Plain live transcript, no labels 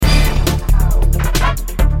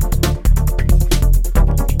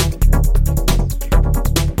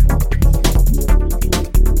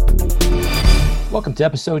to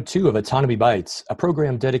episode 2 of Autonomy Bites, a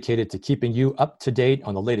program dedicated to keeping you up to date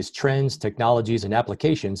on the latest trends, technologies, and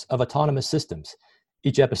applications of autonomous systems.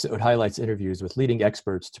 Each episode highlights interviews with leading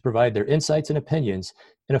experts to provide their insights and opinions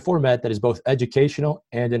in a format that is both educational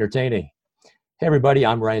and entertaining. Hey everybody,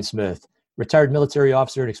 I'm Ryan Smith, retired military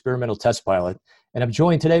officer and experimental test pilot, and I'm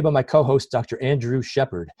joined today by my co-host, Dr. Andrew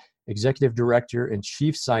Shepard, Executive Director and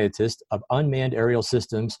Chief Scientist of Unmanned Aerial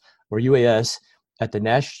Systems, or UAS, at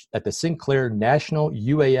the Sinclair National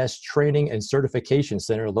UAS Training and Certification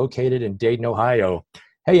Center located in Dayton, Ohio.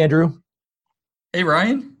 Hey, Andrew. Hey,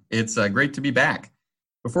 Ryan. It's great to be back.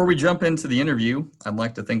 Before we jump into the interview, I'd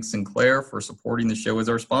like to thank Sinclair for supporting the show as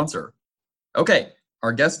our sponsor. Okay,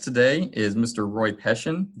 our guest today is Mr. Roy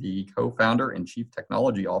Peshin, the co-founder and chief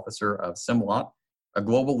technology officer of Simulot, a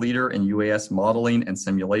global leader in UAS modeling and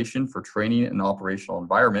simulation for training and operational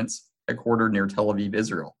environments, headquartered near Tel Aviv,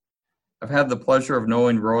 Israel. I've had the pleasure of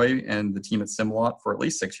knowing Roy and the team at Simulot for at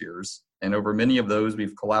least 6 years, and over many of those,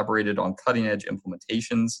 we've collaborated on cutting-edge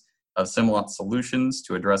implementations of Simulot solutions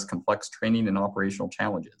to address complex training and operational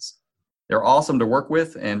challenges. They're awesome to work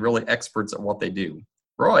with and really experts at what they do.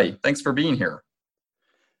 Roy, thanks for being here.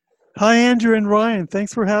 Hi, Andrew and Ryan.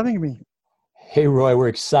 Thanks for having me. Hey, Roy, we're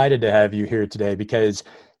excited to have you here today because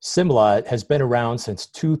Simulot has been around since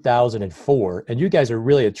 2004, and you guys are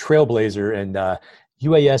really a trailblazer in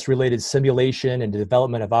UAS-related simulation and the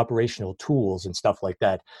development of operational tools and stuff like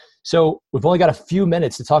that. So we've only got a few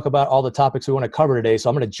minutes to talk about all the topics we want to cover today, so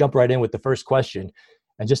I'm going to jump right in with the first question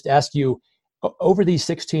and just ask you, over these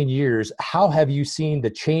 16 years, how have you seen the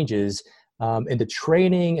changes in the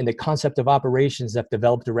training and the concept of operations that have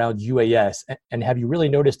developed around UAS? And have you really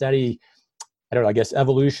noticed any,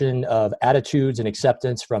 evolution of attitudes and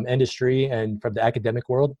acceptance from industry and from the academic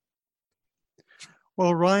world?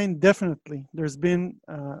 Well, Ryan, definitely. There's been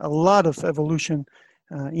a lot of evolution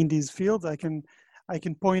in these fields. I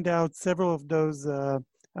can point out several of those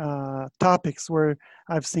topics where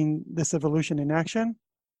I've seen this evolution in action.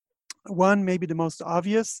 One, maybe the most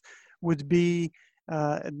obvious, would be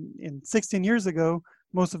in 16 years ago,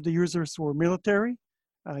 most of the users were military,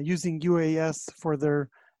 using UAS for their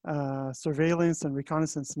surveillance and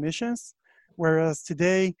reconnaissance missions, whereas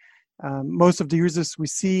today, most of the users we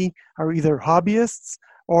see are either hobbyists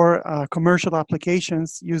or commercial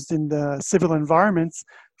applications used in the civil environments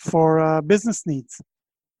for business needs.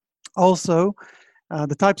 Also,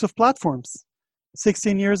 the types of platforms.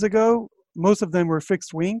 16 years ago, most of them were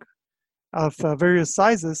fixed wing of various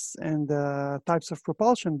sizes and types of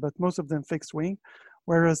propulsion, but most of them fixed wing,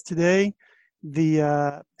 whereas today,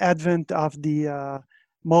 the advent of the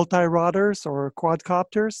multi-rotors or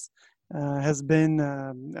quadcopters has been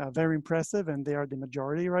very impressive, and they are the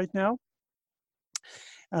majority right now.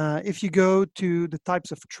 If you go to the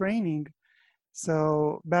types of training,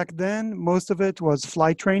 so back then, most of it was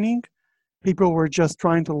flight training. People were just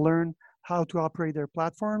trying to learn how to operate their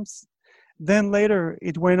platforms. Then later,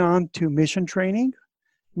 it went on to mission training,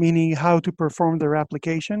 meaning how to perform their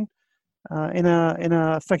application in an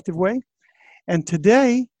effective way. And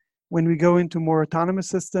today, when we go into more autonomous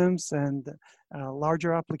systems and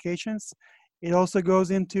larger applications, it also goes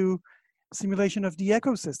into simulation of the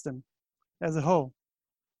ecosystem as a whole.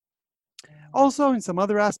 Also, in some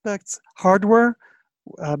other aspects, hardware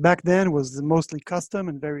back then was mostly custom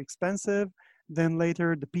and very expensive. Then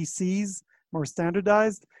later, the PCs, more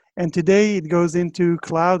standardized. And today, it goes into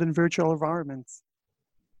cloud and virtual environments.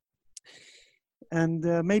 And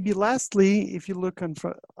maybe lastly, if you look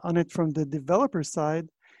on it from the developer side,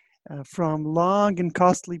 from long and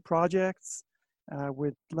costly projects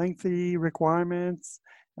with lengthy requirements,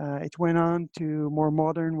 it went on to more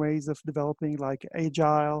modern ways of developing, like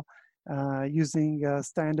agile, using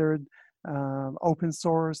standard open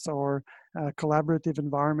source or collaborative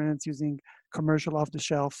environments using commercial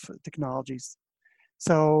off-the-shelf technologies.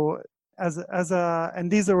 So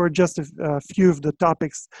and these are just a few of the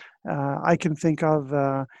topics I can think of,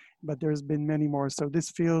 but there's been many more. So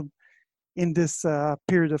this field in this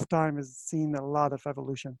period of time has seen a lot of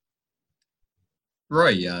evolution.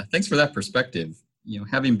 Roy, thanks for that perspective.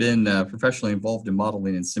 Having been professionally involved in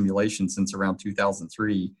modeling and simulation since around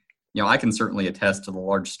 2003, I can certainly attest to the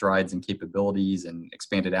large strides and capabilities and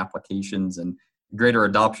expanded applications and greater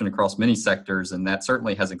adoption across many sectors, and that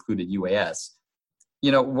certainly has included UAS.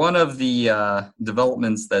 One of the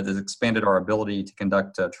developments that has expanded our ability to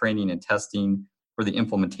conduct training and testing for the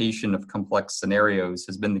implementation of complex scenarios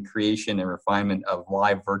has been the creation and refinement of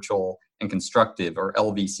live, virtual, and constructive, or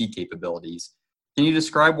LVC capabilities. Can you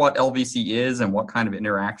describe what LVC is and what kind of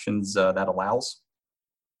interactions that allows?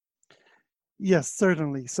 Yes,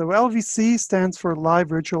 certainly. So LVC stands for Live,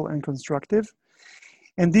 Virtual, and Constructive.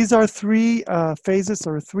 And these are three phases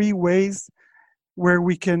or three ways where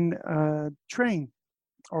we can train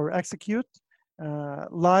or execute.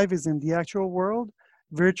 Live is in the actual world.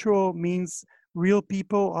 Virtual means real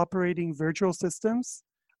people operating virtual systems,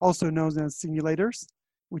 also known as simulators,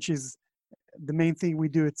 which is the main thing we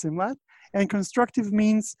do at SimLab. And constructive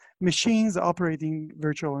means machines operating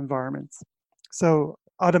virtual environments. So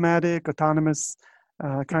automatic, autonomous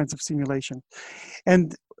kinds of simulation.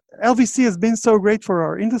 And LVC has been so great for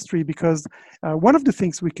our industry because one of the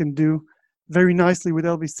things we can do very nicely with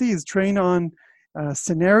LVC is train on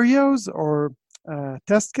scenarios or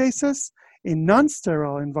test cases in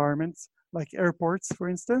non-sterile environments like airports, for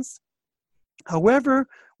instance. However,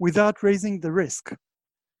 without raising the risk,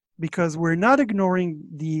 because we're not ignoring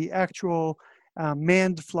the actual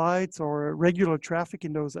manned flights or regular traffic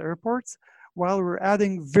in those airports, while we're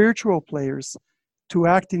adding virtual players to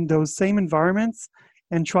act in those same environments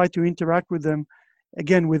and try to interact with them,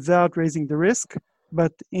 again, without raising the risk,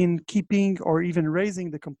 but in keeping or even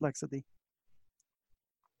raising the complexity.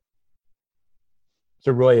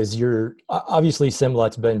 So Roy, as you're obviously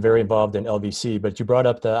SimLab's been very involved in LVC, but you brought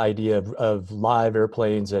up the idea of live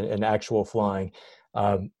airplanes and actual flying.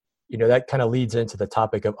 That kind of leads into the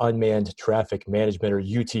topic of unmanned traffic management, or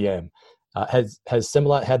UTM. Has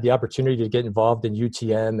SimLab had the opportunity to get involved in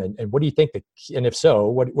UTM, and what do you think and if so,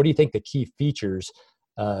 what do you think the key features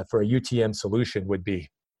for a UTM solution would be?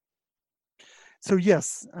 So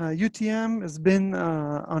yes, UTM has been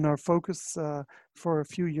on our focus for a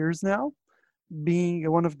few years now, being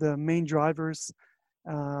one of the main drivers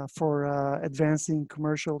for advancing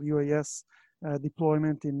commercial UAS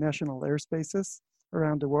deployment in national airspaces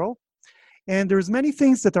around the world. And there's many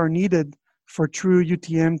things that are needed for true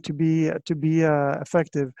UTM to be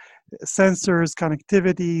effective: sensors,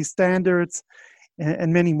 connectivity, standards,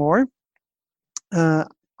 and many more.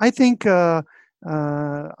 I think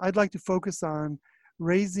I'd like to focus on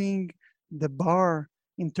raising the bar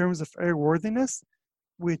in terms of airworthiness,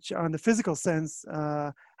 which on the physical sense,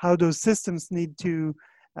 how those systems need to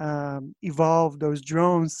evolve, those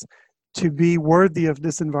drones, to be worthy of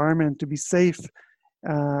this environment, to be safe,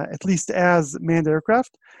 at least as manned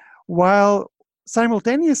aircraft, while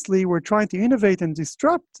simultaneously we're trying to innovate and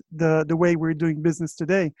disrupt the way we're doing business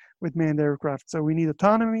today with manned aircraft. So we need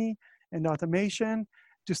autonomy and automation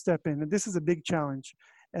to step in, and this is a big challenge.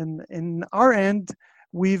 And in our end,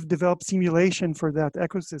 we've developed simulation for that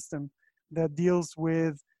ecosystem that deals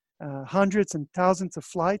with hundreds and thousands of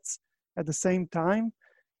flights at the same time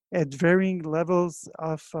at varying levels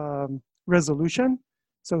of resolution.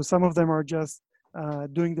 So some of them are just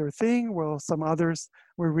doing their thing, while some others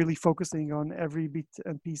we're really focusing on every bit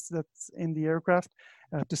and piece that's in the aircraft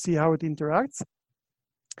to see how it interacts.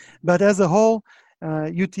 But as a whole,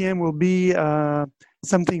 UTM will be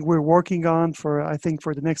something we're working on for, I think,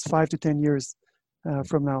 for the next 5 to 10 years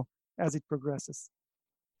from now as it progresses.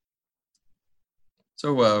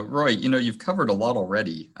 So, Roy, you've covered a lot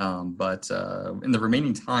already, but in the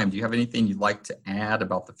remaining time, do you have anything you'd like to add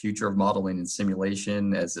about the future of modeling and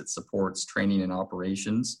simulation as it supports training and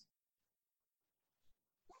operations?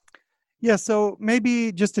 Yeah, so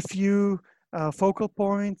maybe just a few focal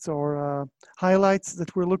points or highlights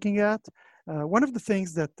that we're looking at. One of the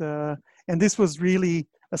things that, and this was really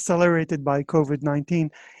accelerated by COVID-19,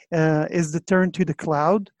 is the turn to the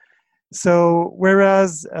cloud. So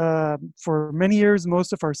whereas for many years,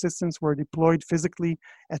 most of our systems were deployed physically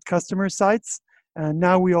at customer sites,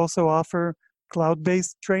 now we also offer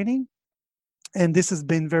cloud-based training. And this has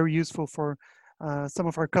been very useful for some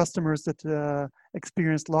of our customers that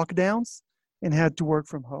experienced lockdowns and had to work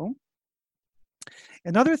from home.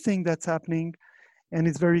 Another thing that's happening, and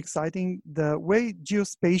it's very exciting, the way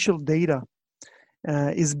geospatial data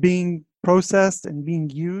is being processed and being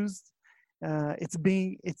used.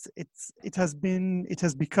 It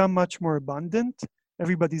has become much more abundant.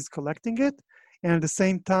 Everybody's collecting it, and at the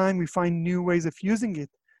same time, we find new ways of using it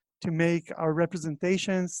to make our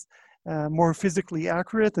representations more physically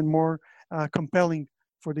accurate and more compelling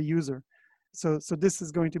for the user. So this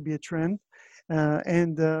is going to be a trend,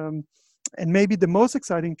 and maybe the most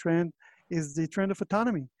exciting trend is the trend of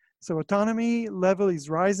autonomy. So autonomy level is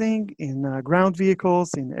rising in ground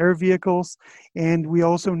vehicles, in air vehicles, and we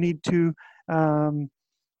also need to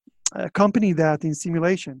accompany that in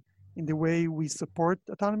simulation, in the way we support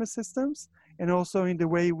autonomous systems, and also in the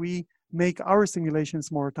way we make our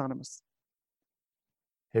simulations more autonomous.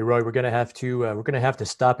 Hey, Roy, we're gonna have to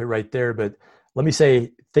stop it right there. But let me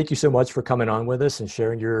say thank you so much for coming on with us and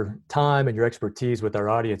sharing your time and your expertise with our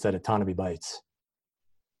audience at Autonomy Bites.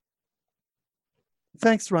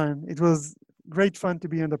 Thanks, Ryan. It was great fun to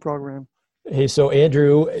be in the program. Hey, so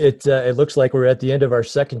Andrew, it looks like we're at the end of our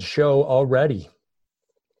second show already.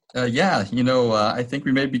 Yeah, I think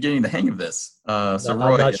we may be getting the hang of this. So I'm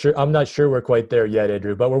Roy, not sure. I'm not sure we're quite there yet,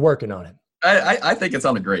 Andrew, but we're working on it. I think it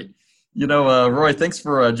sounded great. Roy, thanks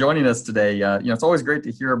for joining us today. It's always great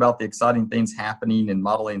to hear about the exciting things happening in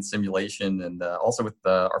modeling and simulation, and also with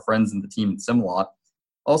our friends and the team at Simlot.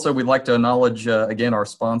 Also, we'd like to acknowledge, again, our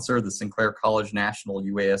sponsor, the Sinclair College National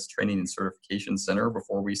UAS Training and Certification Center,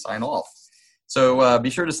 before we sign off. So be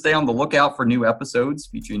sure to stay on the lookout for new episodes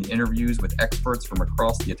featuring interviews with experts from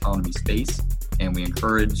across the autonomy space. And we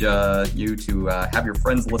encourage you to have your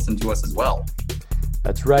friends listen to us as well.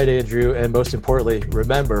 That's right, Andrew. And most importantly,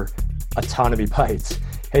 remember, autonomy bites.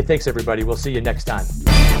 Hey, thanks, everybody. We'll see you next time.